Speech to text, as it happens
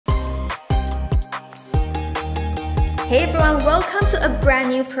Hey everyone, welcome to a brand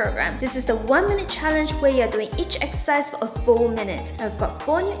new program. This is the 1 minute challenge where you're doing each exercise for a full minute. I've got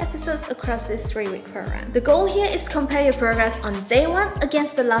 4 new episodes across this 3-week program. The goal here is to compare your progress on day 1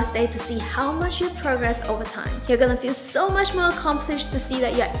 against the last day to see how much you progress over time. You're gonna feel so much more accomplished to see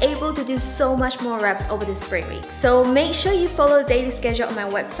that you're able to do so much more reps over this 3 weeks. So make sure you follow the daily schedule on my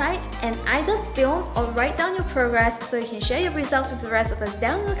website and either film or write down your progress so you can share your results with the rest of us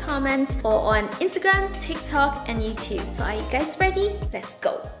down in the comments or on Instagram, TikTok and YouTube. So are you guys ready? Let's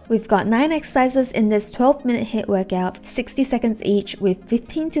go! We've got 9 exercises in this 12-minute HIIT workout, 60 seconds each with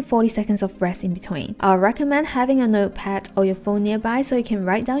 15 to 40 seconds of rest in between. I'll recommend having a notepad or your phone nearby so you can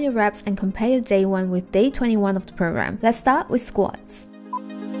write down your reps and compare your day 1 with day 21 of the program. Let's start with squats.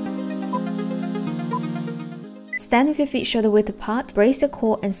 Stand with your feet shoulder width apart, brace your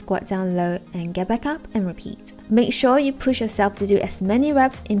core and squat down low and get back up and repeat. Make sure you push yourself to do as many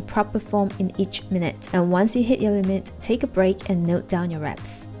reps in proper form in each minute. And once you hit your limit, take a break and note down your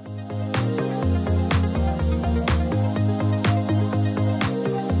reps.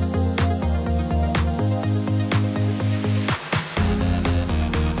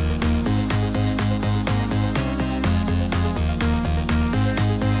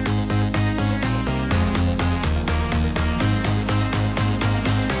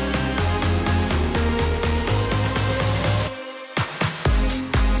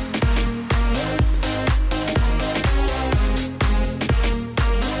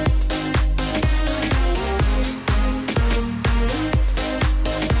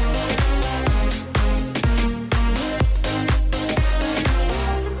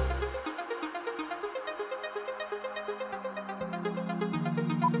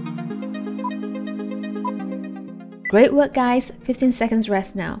 Great work guys, 15 seconds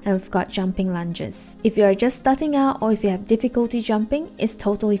rest now, and we've got jumping lunges. If you are just starting out or if you have difficulty jumping, it's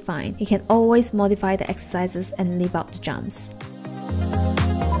totally fine. You can always modify the exercises and leave out the jumps.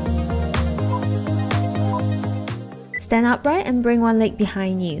 Stand upright and bring one leg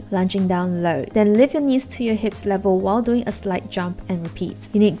behind you, lunging down low. Then lift your knees to your hips level while doing a slight jump and repeat.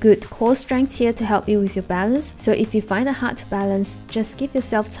 You need good core strength here to help you with your balance, so if you find it hard to balance, just give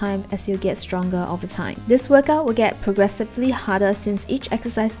yourself time as you get stronger over time. This workout will get progressively harder since each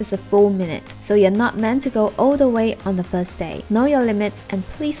exercise is a full minute, so you're not meant to go all the way on the first day. Know your limits and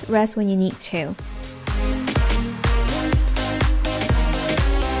please rest when you need to.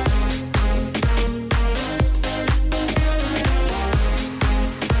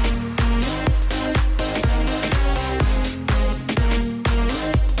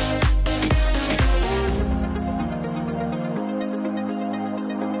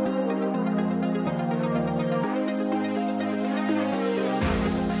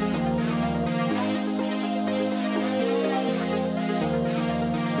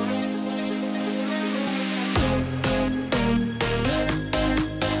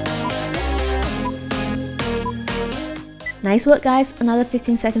 Nice work guys, another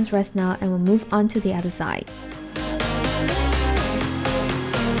 15 seconds rest now and we'll move on to the other side.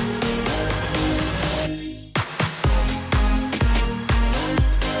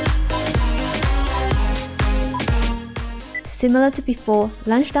 Similar to before,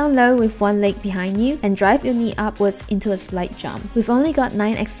 lunge down low with one leg behind you and drive your knee upwards into a slight jump. We've only got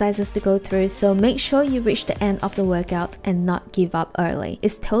 9 exercises to go through, so make sure you reach the end of the workout and not give up early.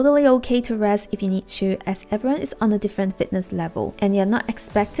 It's totally okay to rest if you need to, as everyone is on a different fitness level and you're not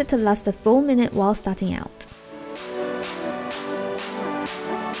expected to last a full minute while starting out.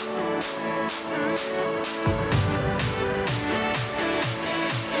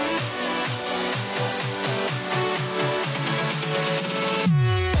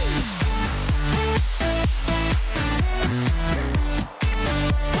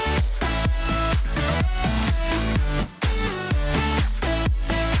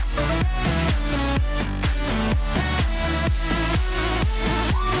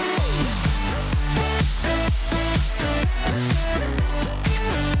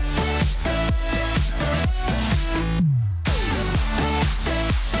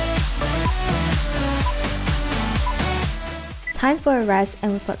 Time for a rest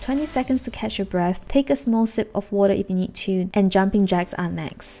and we've got 20 seconds to catch your breath. Take a small sip of water if you need to, and jumping jacks are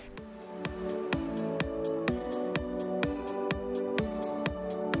next.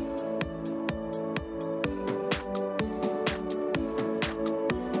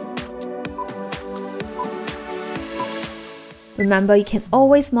 Remember, you can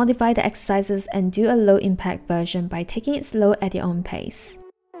always modify the exercises and do a low impact version by taking it slow at your own pace.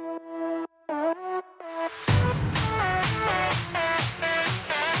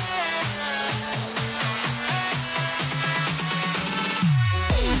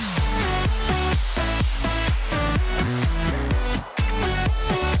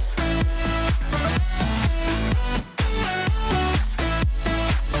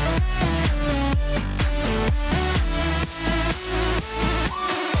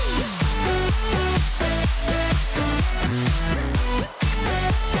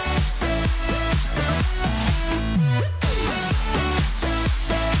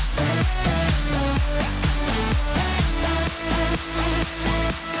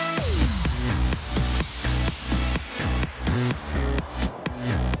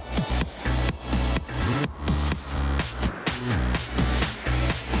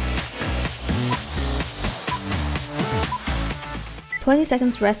 20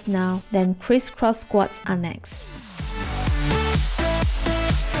 seconds rest now, then crisscross squats are next.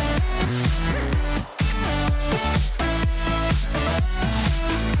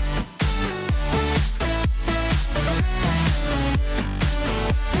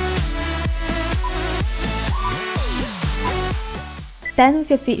 Stand with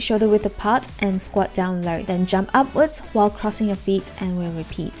your feet shoulder width apart and squat down low, then jump upwards while crossing your feet and we'll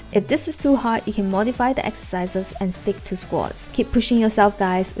repeat. If this is too hard, you can modify the exercises and stick to squats. Keep pushing yourself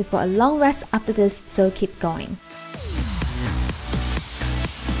guys, we've got a long rest after this, so keep going.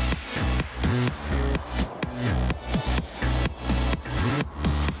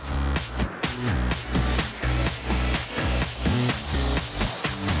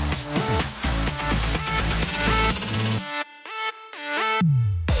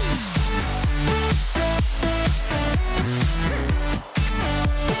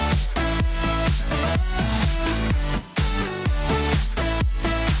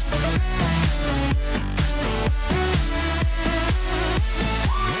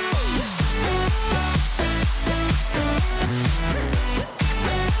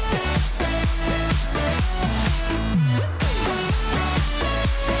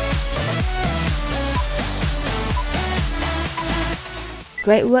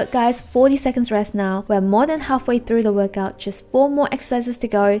 Great work guys, 40 seconds rest now. We're more than halfway through the workout, just 4 more exercises to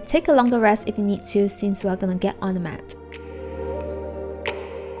go. Take a longer rest if you need to, since we're gonna get on the mat.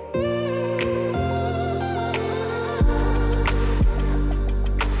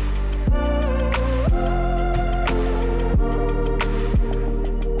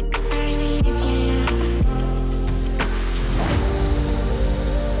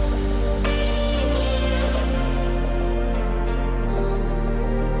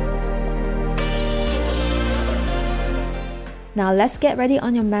 Now let's get ready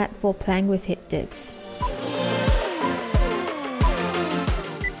on your mat for plank with hip dips.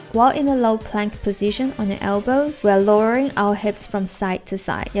 While in a low plank position on your elbows, we're lowering our hips from side to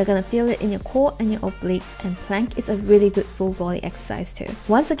side. You're gonna feel it in your core and your obliques, and plank is a really good full body exercise too.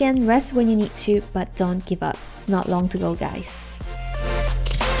 Once again, rest when you need to, but don't give up. Not long to go guys.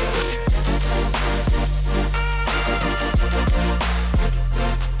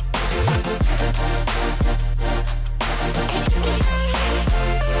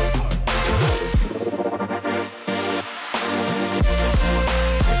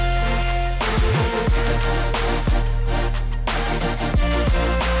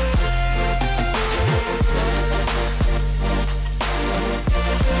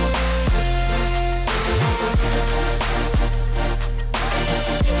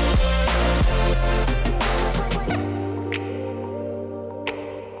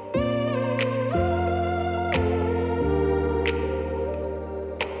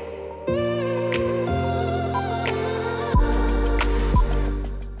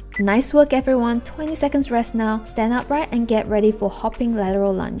 Nice work everyone, 20 seconds rest now. Stand upright and get ready for hopping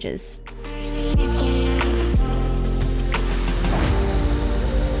lateral lunges.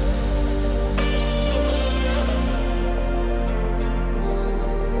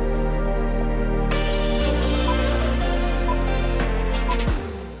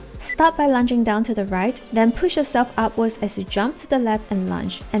 Start by lunging down to the right, then push yourself upwards as you jump to the left and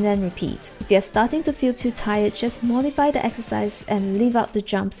lunge, and then repeat. If you're starting to feel too tired, just modify the exercise and leave out the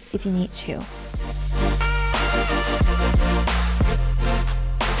jumps if you need to.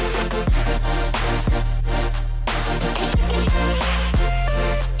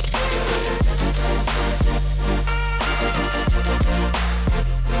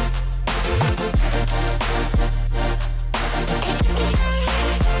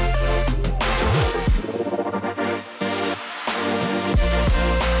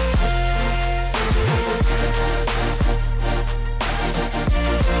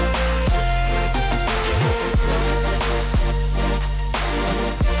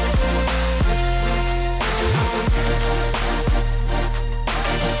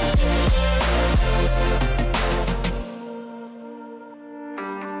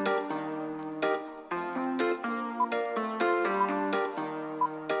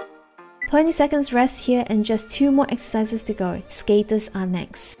 "20 seconds rest here and just 2 more exercises to go. Skaters are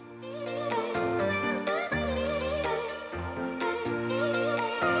next.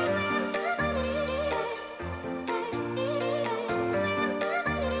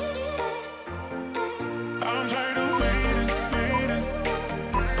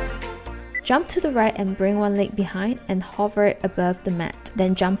 Jump to the right and bring one leg behind and hover it above the mat.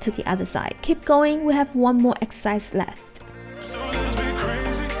 Then jump to the other side. Keep going, we have 1 more exercise left.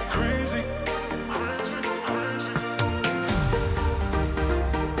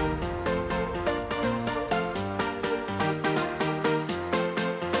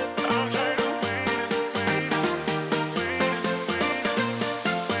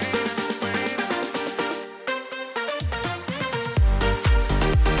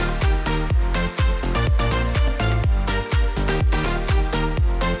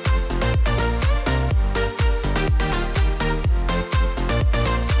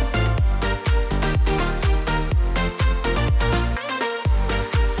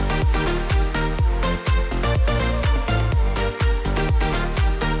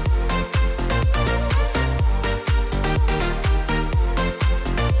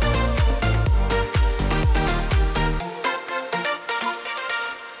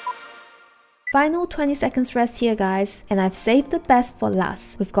 Final 20 seconds rest here guys, and I've saved the best for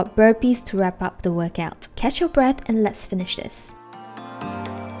last. We've got burpees to wrap up the workout. Catch your breath and let's finish this.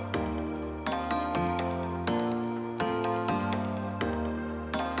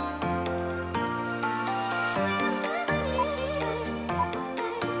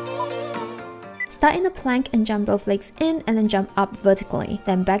 Start in a plank and jump both legs in and then jump up vertically,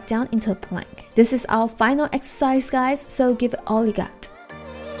 then back down into a plank. This is our final exercise guys, so give it all you got.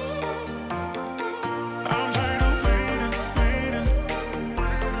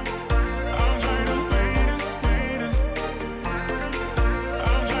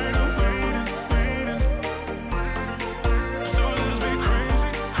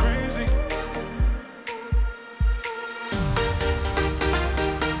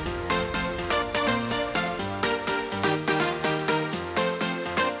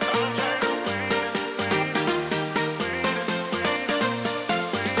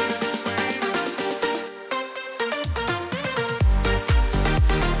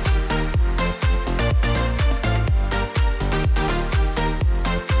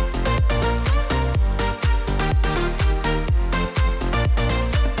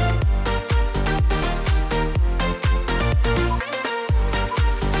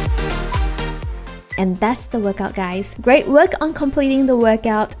 And that's the workout guys. Great work on completing the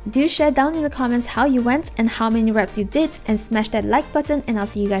workout. Do share down in the comments how you went and how many reps you did, and smash that like button, and I'll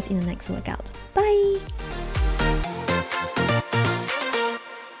see you guys in the next workout. Bye!